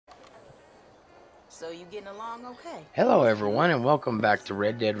So you getting along okay? Hello everyone and welcome back to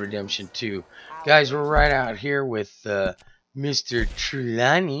Red Dead Redemption 2. Guys, we're right out here with Mr.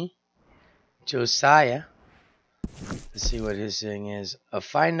 Trelawny, Josiah. Let's see what his thing is. A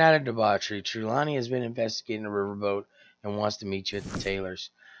fine night of debauchery. Trelawny has been investigating the riverboat and wants to meet you at the tailor's.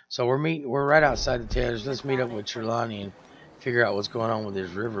 So we're right outside the tailor's. Let's meet up with Trelawny and figure out what's going on with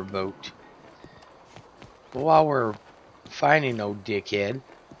his riverboat. But while we're finding no dickhead,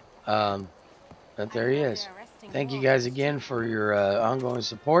 but there he is. Thank you guys again for your ongoing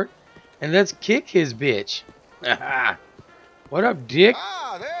support. And let's kick his bitch. What up, Dick?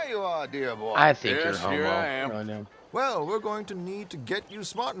 Ah, there you are, dear boy. I think Yes, you're homo. here I am. I know. Well, we're going to need to get you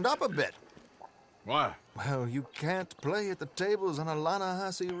smartened up a bit. Why? Well, you can't play at the tables on a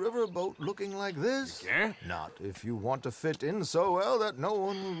Lannahechee riverboat looking like this. You can't? Not if you want to fit in so well that no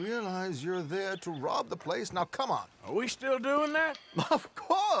one will realize you're there to rob the place. Now, come on. Are we still doing that? Of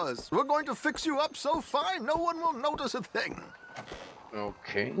course. We're going to fix you up so fine no one will notice a thing.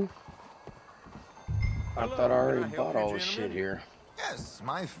 Okay. I thought I already bought all this shit here. Yes,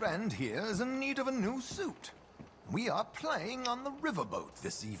 my friend here is in need of a new suit. We are playing on the riverboat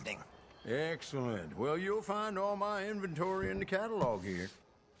this evening. Excellent. Well, you'll find all my inventory in the catalog here.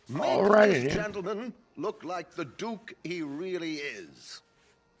 All right, This gentleman look like the Duke he really is.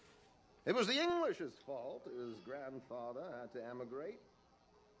 It was the English's fault his grandfather had to emigrate.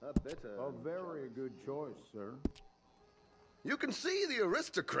 A bitter. A very good choice, sir. You can see the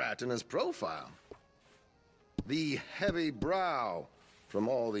aristocrat in his profile. The heavy brow from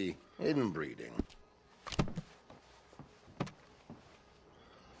all the inbreeding.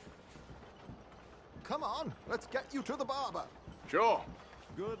 Come on, let's get you to the barber. Sure.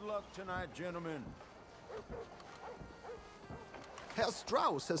 Good luck tonight, gentlemen. Herr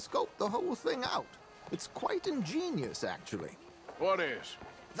Strauss has scoped the whole thing out. It's quite ingenious, actually. What is?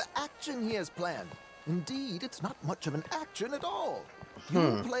 The action he has planned. Indeed, it's not much of an action at all.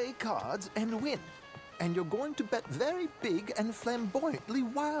 You play cards and win. And you're going to bet very big and flamboyantly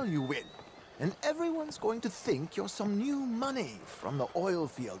while you win. And everyone's going to think you're some new money from the oil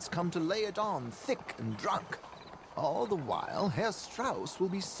fields come to lay it on thick and drunk. All the while, Herr Strauss will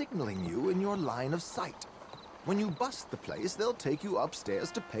be signaling you in your line of sight. When you bust the place, they'll take you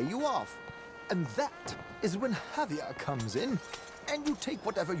upstairs to pay you off. And that is when Javier comes in, and you take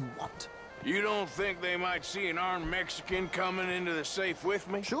whatever you want. You don't think they might see an armed Mexican coming into the safe with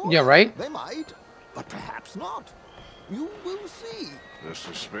me? Sure, Yeah, right? they might, but perhaps not. You will see. The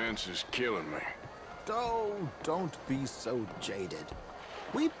suspense is killing me. Oh, don't be so jaded.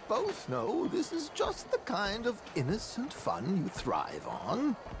 We both know this is just the kind of innocent fun you thrive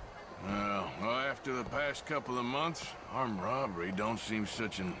on. Well, after the past couple of months, armed robbery don't seem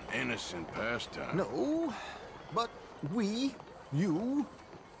such an innocent pastime. No, but we, you,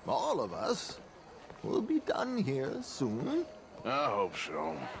 all of us, will be done here soon. I hope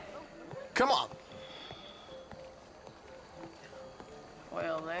so. Come on.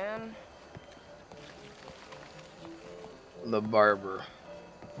 Well then. The barber.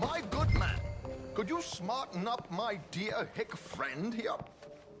 My good man, could you smarten up my dear hick friend here?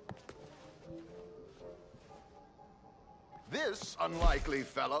 This unlikely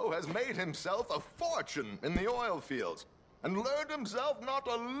fellow has made himself a fortune in the oil fields and learned himself not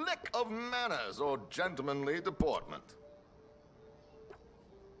a lick of manners or gentlemanly deportment.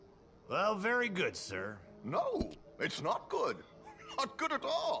 Well, very good, sir. No, it's not good. Not good at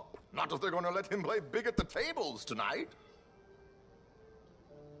all. Not if they're going to let him play big at the tables tonight.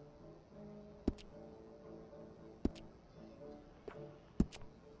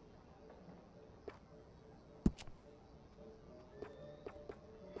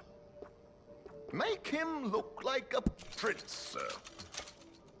 Make him look like a prince, sir.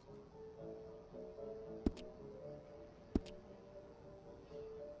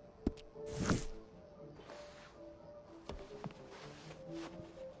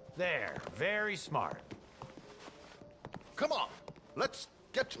 There, very smart. Come on, let's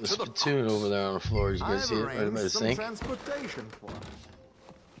get The to the spittoon box. over there on the floor. You guys I've see it right by the arranged some sink? transportation for us.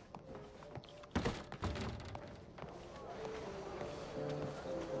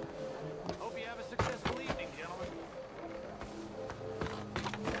 Hope you have a successful evening, gentlemen.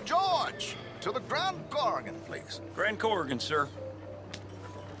 George, to the Grand Corrigan, please. Grand Corrigan, sir.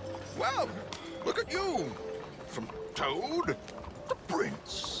 Well, look at you. From Toad to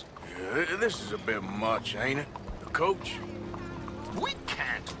Prince. Yeah, this is a bit much, ain't it? The coach? We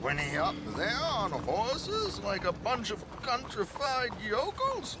can't whinny up there on horses like a bunch of countrified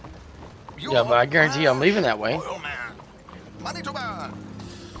yokels. Yeah, but I guarantee you I'm leaving that way. Oil man. Money to burn.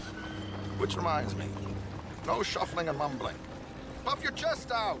 Which reminds me, no shuffling and mumbling. Puff your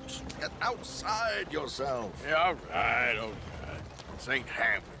chest out. Get outside yourself. Yeah, all right, all right. This ain't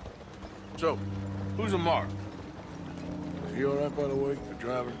happening. So, who's a Mark? Is he all right, by the way, the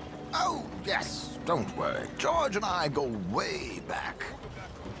driver? Oh, yes. Don't worry. George and I go way back.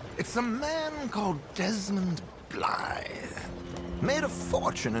 It's a man called Desmond Blythe. Made a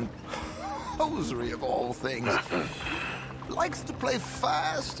fortune in hosiery of all things. Likes to play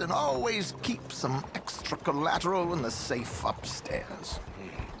fast and always keeps some extra collateral in the safe upstairs.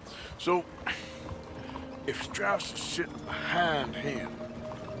 So, if Strauss is sitting behind him,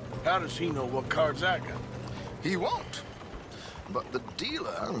 how does he know what cards I got? He won't. But the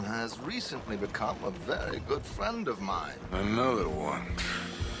dealer has recently become a very good friend of mine. Another one.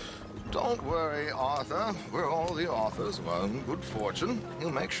 Don't worry, Arthur. We're all the authors of our own good fortune. He'll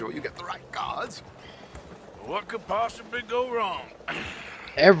make sure you get the right cards. What could possibly go wrong?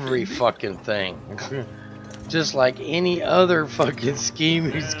 Every fucking thing. Just like any other fucking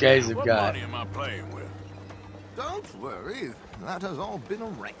scheme these guys have What got. money am I playing with? Don't worry. That has all been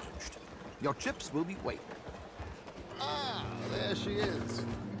arranged. Your chips will be waiting. Ah, there she is.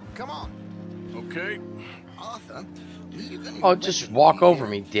 Come on. Okay. Arthur, leave any Oh, just residue walk over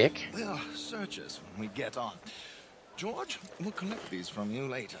here. me, dick. They'll search us when we get on. George, we'll collect these from you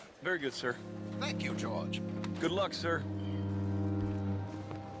later. Very good, sir. Thank you, George. Good luck, sir.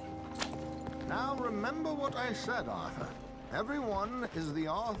 Now remember what I said, Arthur. Everyone is the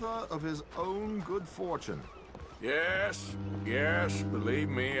author of his own good fortune. Yes, yes, believe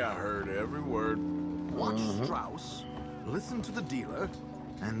me, I heard every word. Watch Strauss, listen to the dealer,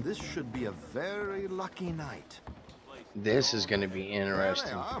 and this should be a very lucky night. This is going to be There they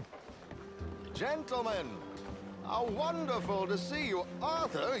interesting. are. Gentlemen, how wonderful to see you.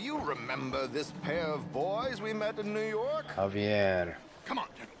 Arthur, you remember this pair of boys we met in New York? Javier. Come on,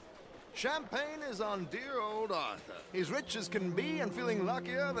 gentlemen. Champagne is on dear old Arthur. He's rich as can be and feeling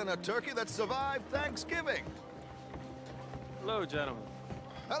luckier than a turkey that survived Thanksgiving. Hello, gentlemen.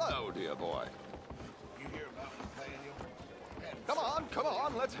 Hello, dear boy. You hear about Nathaniel? Come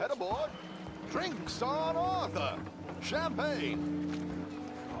on, let's head aboard. Drinks on Arthur. Champagne.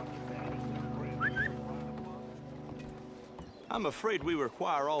 I'm afraid we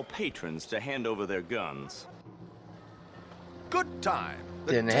require all patrons to hand over their guns. Good time.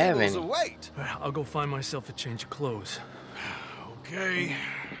 The Didn't have tables any. await. I'll go find myself a change of clothes. Okay.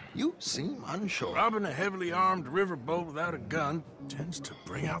 You seem unsure. Robbing a heavily armed riverboat without a gun tends to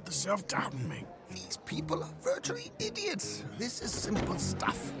bring out the self-doubt in me. These people are virtually idiots. This is simple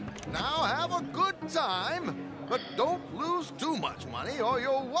stuff. Now have a good time, but don't lose too much money or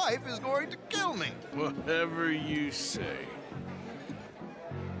your wife is going to kill me. Whatever you say.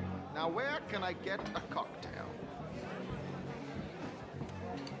 Now where can I get a cocktail?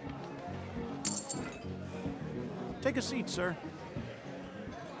 Take a seat, sir.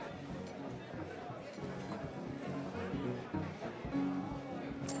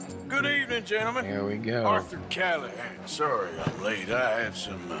 Good evening, gentlemen. Here we go. Arthur Callahan. Sorry I'm late. I had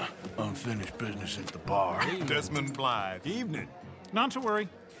some unfinished business at the bar. Desmond Blythe. Evening. Not to worry.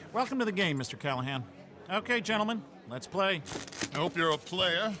 Welcome to the game, Mr. Callahan. Okay, gentlemen, let's play. I hope you're a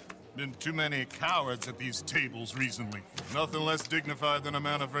player. Been too many cowards at these tables recently. Nothing less dignified than a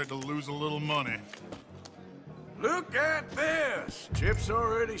man afraid to lose a little money. Look at this. Chips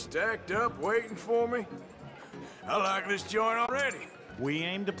already stacked up, waiting for me. I like this joint already. We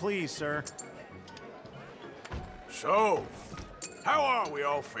aim to please, sir. So, how are we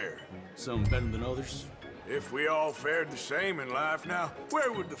all faring? Some better than others. If we all fared the same in life now,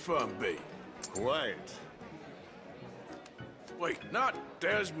 where would the fun be? Quiet. Wait, not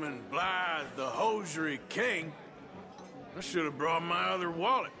Desmond Blythe, the hosiery king. I should have brought my other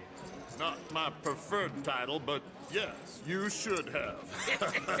wallet. Not my preferred title, but yes, you should have.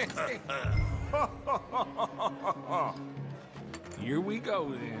 Here we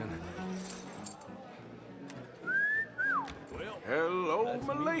go, then. Hello,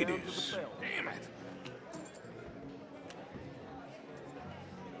 my ladies. Damn it.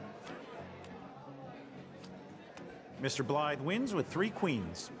 Mr. Blythe wins with 3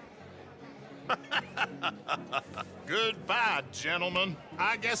 queens. Goodbye, gentlemen.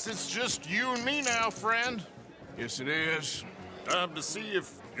 I guess it's just you and me now, friend. Yes, it is. Time to see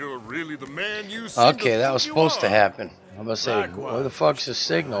if you're really the man you seem to Okay, that think was you supposed to are. happen. I'm gonna say, Likewise. where the fuck's the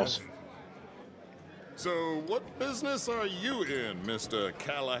signals? So, what business are you in, Mr.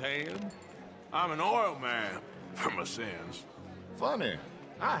 Callahan? I'm an oil man, for my sins. Funny,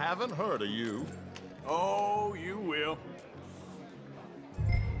 I haven't heard of you. Oh, you will.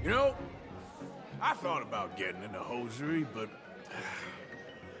 You know, I thought about getting into hosiery, but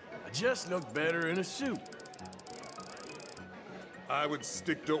I just look better in a suit. I would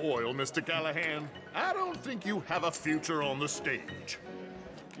stick to oil, Mr. Callahan. I don't think you have a future on the stage.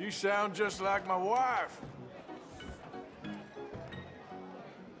 You sound just like my wife.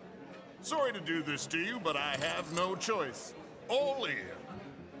 Sorry to do this to you, but I have no choice. All in.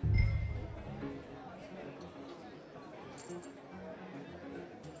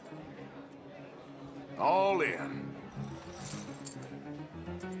 All in.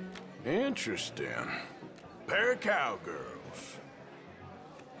 Interesting. Pair of cowgirls.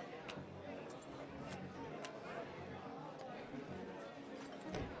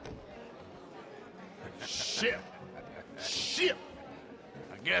 Ship! Ship!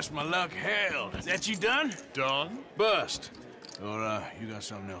 I guess my luck held. Is that you done? Done? Bust. Or, you got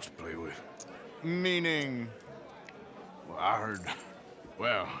something else to play with? Meaning...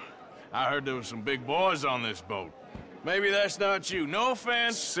 Well, I heard there was some big boys on this boat. Maybe that's not you. No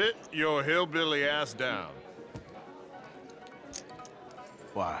offense. Sit your hillbilly ass down.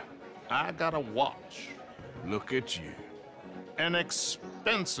 Why? I got a watch. Look at you. An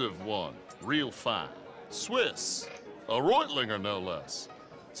expensive one. Real fine. Swiss. A Reutlinger, no less.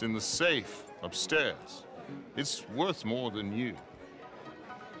 It's in the safe upstairs. It's worth more than you.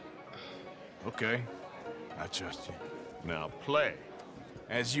 Okay. I trust you. Now play.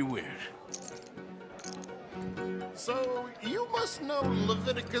 As you wish. So, you must know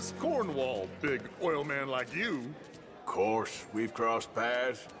Leviticus Cornwall, big oil man like you. Of course, we've crossed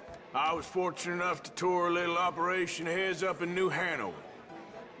paths. I was fortunate enough to tour a little operation of his up in New Hanover.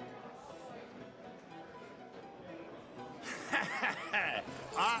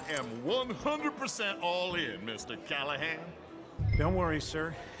 I am 100% all in, Mr. Callahan. Don't worry,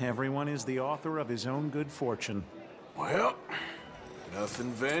 sir. Everyone is the author of his own good fortune. Well,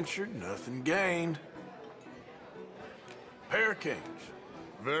 nothing ventured, nothing gained. Pair of kings.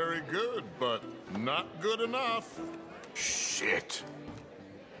 Very good, but not good enough. Shit.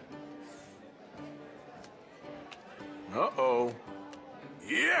 Uh-oh.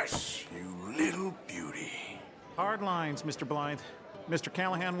 Yes, you little beauty. Hard lines, Mr. Blythe. Mr.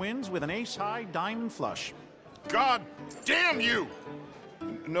 Callahan wins with an ace-high diamond flush. God damn you!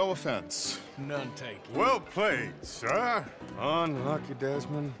 No offense. None taken. Well played, sir. Unlucky,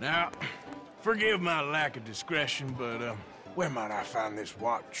 Desmond. Now, forgive my lack of discretion, but, where might I find this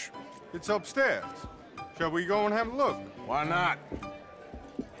watch? It's upstairs. Shall we go and have a look? Why not?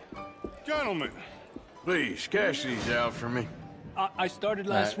 Gentlemen. Please, cash these out for me. I started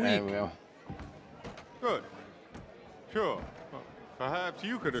last I week. will. Good. Sure. Perhaps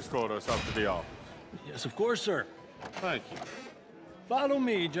you could escort us up to the office. Yes, of course, sir. Thank you. Follow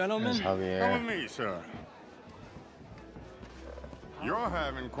me, gentlemen. There's Javier. Come with me, sir. You're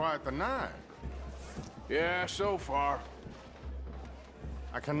having quite the night. Yeah, so far.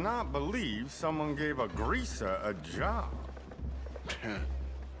 I cannot believe someone gave a greaser a job.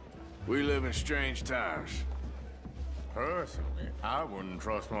 We live in strange times. Personally, I wouldn't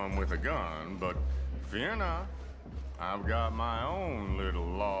trust one with a gun, but fear not. I've got my own little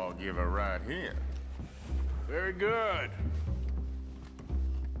lawgiver right here. Very good.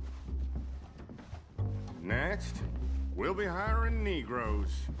 Next, we'll be hiring Negroes.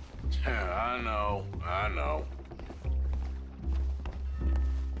 I know.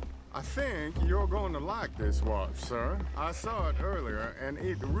 I think you're going to like this watch, sir. I saw it earlier, and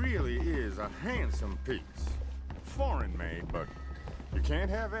it really is a handsome piece. Foreign made, but you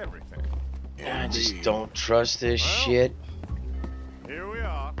can't have everything. I just don't trust this shit. Here we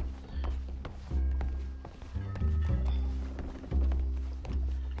are.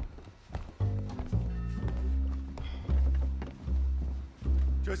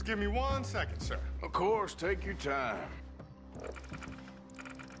 Just give me 1 second, sir. Of course, take your time.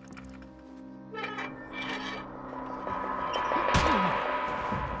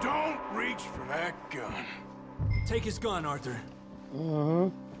 Don't reach for that gun. Take his gun, Arthur.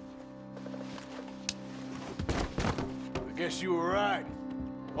 I guess you were right.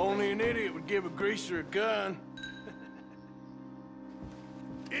 Only an idiot would give a greaser a gun.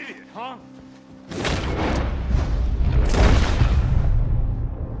 Idiot, huh?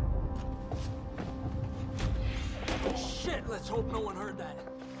 Shit, let's hope no one heard that.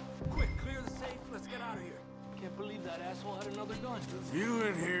 Quick, clear the safe. Let's get out of here. Can't believe that asshole had another gun. The view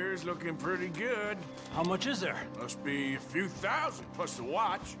in here is looking pretty good. How much is there? Must be a few thousand, plus the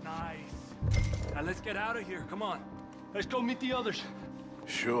watch. Nice. Now let's get out of here. Come on. Let's go meet the others.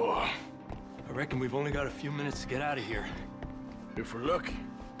 Sure. I reckon we've only got a few minutes to get out of here. If we're lucky.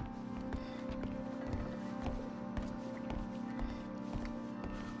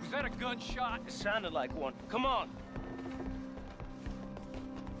 Was that a gunshot? It sounded like one. Come on.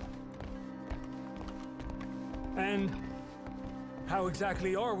 And How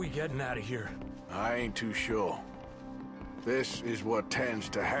exactly are we getting out of here? I ain't too sure. This is what tends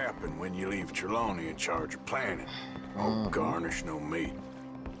to happen when you leave Trelawny in charge of planning. No garnish, no meat.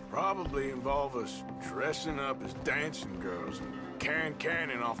 Probably involve us dressing up as dancing girls and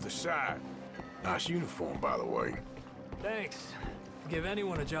canning off the side. Nice uniform, by the way. Thanks. Give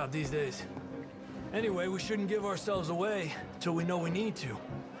anyone a job these days. Anyway, we shouldn't give ourselves away till we know we need to.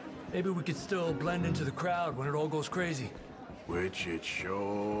 Maybe we could still blend into the crowd when it all goes crazy. Which it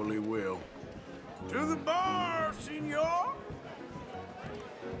surely will. To the bar, senor!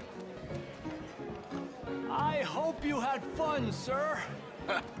 I hope you had fun, sir.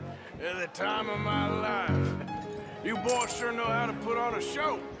 At the time of my life. You boys sure know how to put on a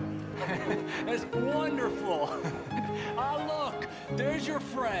show. That's wonderful. Ah, look, there's your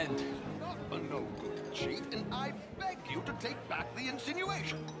friend. Not a no good, Chief, and I beg you to take back the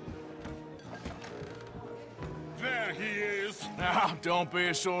insinuation. There he is. Now, don't be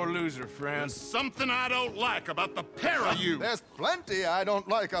a sore loser, friend. There's something I don't like about the pair of you. There's plenty I don't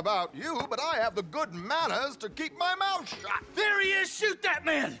like about you, but I have the good manners to keep my mouth shut. There he is! Shoot that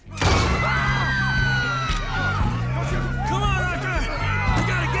man! Come on, Arthur! We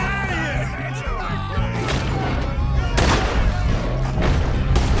gotta get out of here!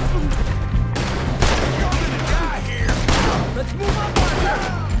 Let's move up,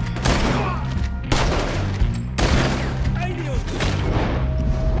 Arthur!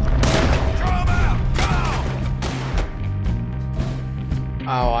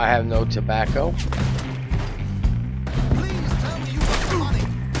 Oh, I have no tobacco. Please tell me you got the money.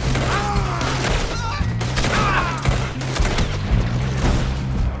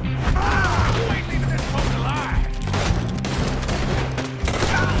 You ain't leaving this folk alive.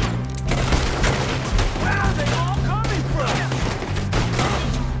 Where are they all coming from?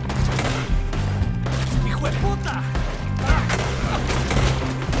 Hijo de puta!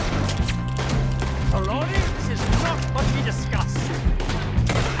 Trelawny, this is not what we discussed.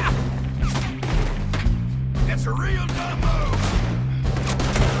 It's a real dumb move.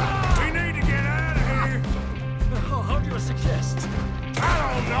 We need to get out of here. How do you suggest? I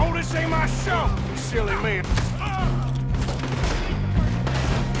don't know. This ain't my show. You silly man.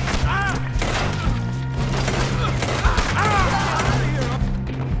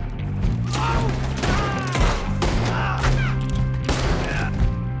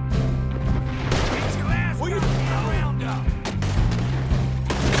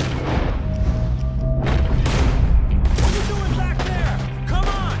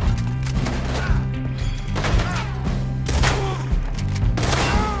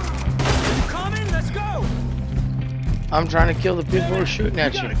 I'm trying to kill the people who are shooting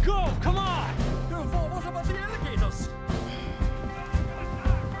at you. Gotta go! Come on! What about the alligators?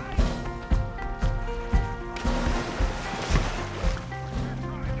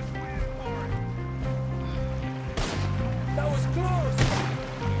 That was close!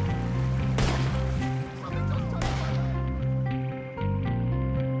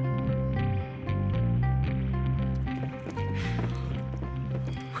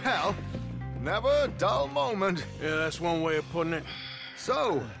 Well, never a dull moment. Yeah, that's one way of putting it.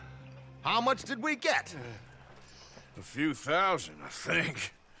 So, how much did we get? A few thousand, I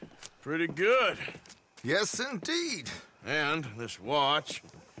think. Pretty good. Yes, indeed. And this watch,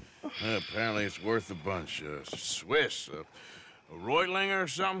 apparently it's worth a bunch. Swiss, a Reutlinger or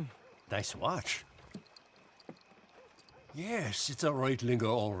something? Nice watch. Yes, it's a Reutlinger,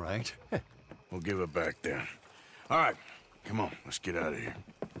 all right. We'll give it back then. All right, come on, let's get out of here.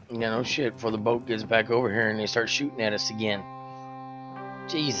 Yeah, no shit, before the boat gets back over here and they start shooting at us again.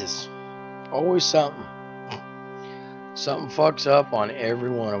 Jesus. Always something. Something fucks up on every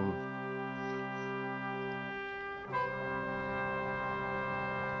one of them.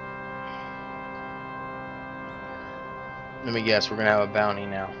 Let me guess, we're gonna have a bounty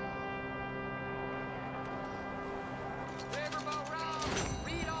now.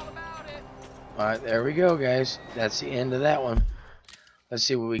 Alright, there we go, guys. That's the end of that one. Let's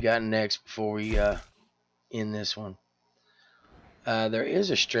see what we got next before we end this one. There is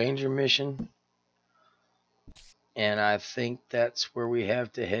a stranger mission, and I think that's where we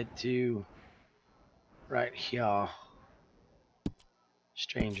have to head to. Right here.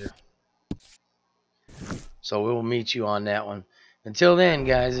 Stranger. So we'll meet you on that one. Until then,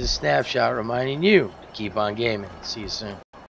 guys, this is Snapshot reminding you to keep on gaming. See you soon.